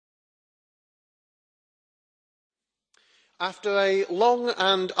After a long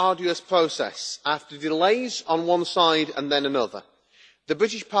and arduous process, after delays on one side and then another, the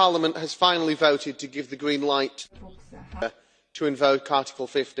British Parliament has finally voted to give the green light to invoke Article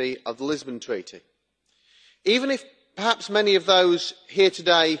 50 of the Lisbon Treaty. Even if perhaps many of those here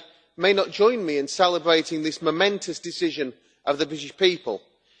today may not join me in celebrating this momentous decision of the British people,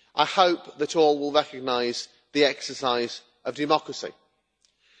 I hope that all will recognise the exercise of democracy.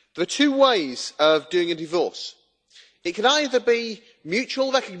 There are two ways of doing a divorce. It can either be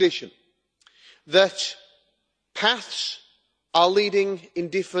mutual recognition that paths are leading in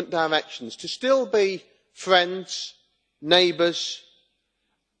different directions, to still be friends, neighbours,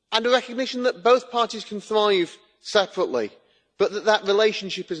 and a recognition that both parties can thrive separately, but that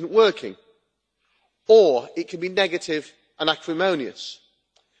relationship isn't working. Or it can be negative and acrimonious.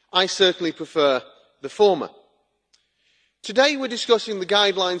 I certainly prefer the former. Today we're discussing the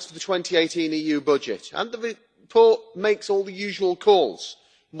guidelines for the 2018 EU budget, and the report makes all the usual calls: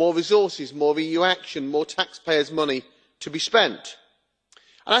 more resources, more EU action, more taxpayers' money to be spent.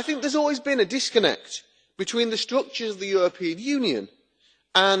 And I think there's always been a disconnect between the structures of the European Union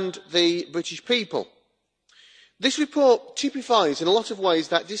and the British people. This report typifies in a lot of ways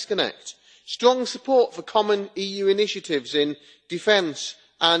that disconnect. Strong support for common EU initiatives in defence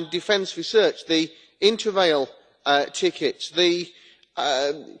and defence research, the Interrail tickets, the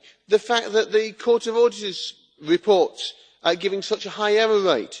fact that the Court of Auditors reports giving such a high error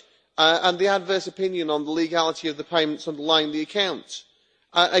rate, and the adverse opinion on the legality of the payments underlying the accounts.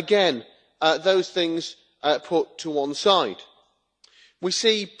 Again, those things put to one side. We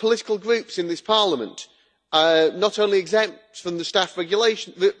see political groups in this Parliament not only exempt from the staff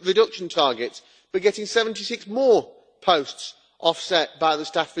reduction targets, but getting 76 more posts offset by the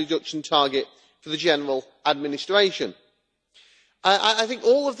staff reduction target for the general administration. I think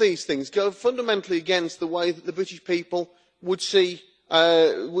all of these things go fundamentally against the way that the British people would see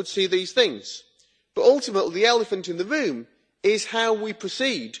these things. But ultimately, the elephant in the room is how we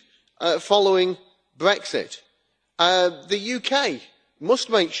proceed following Brexit. The UK must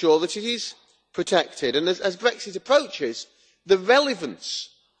make sure that it is protected, and as Brexit approaches, the relevance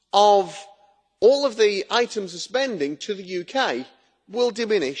of all of the items of spending to the UK will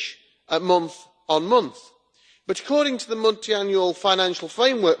diminish month on month. But according to the Multiannual Financial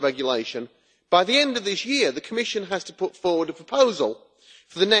Framework Regulation, by the end of this year, the Commission has to put forward a proposal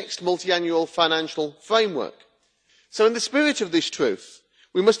for the next Multiannual Financial Framework. So in the spirit of this truth,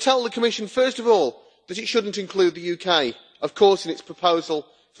 we must tell the Commission, first of all, that it shouldn't include the UK, of course, in its proposal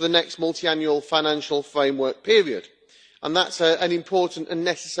for the next Multiannual Financial Framework period. And that's an important and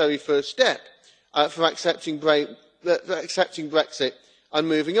necessary first step for accepting Brexit and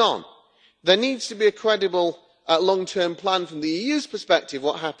moving on. There needs to be a credible long-term plan from the EU's perspective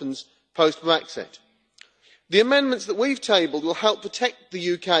what happens post-Brexit. The amendments that we've tabled will help protect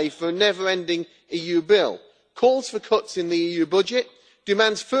the UK from a never-ending EU bill, calls for cuts in the EU budget,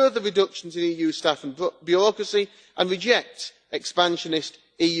 demands further reductions in EU staff and bureaucracy, and rejects expansionist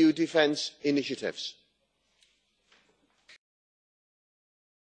EU defence initiatives.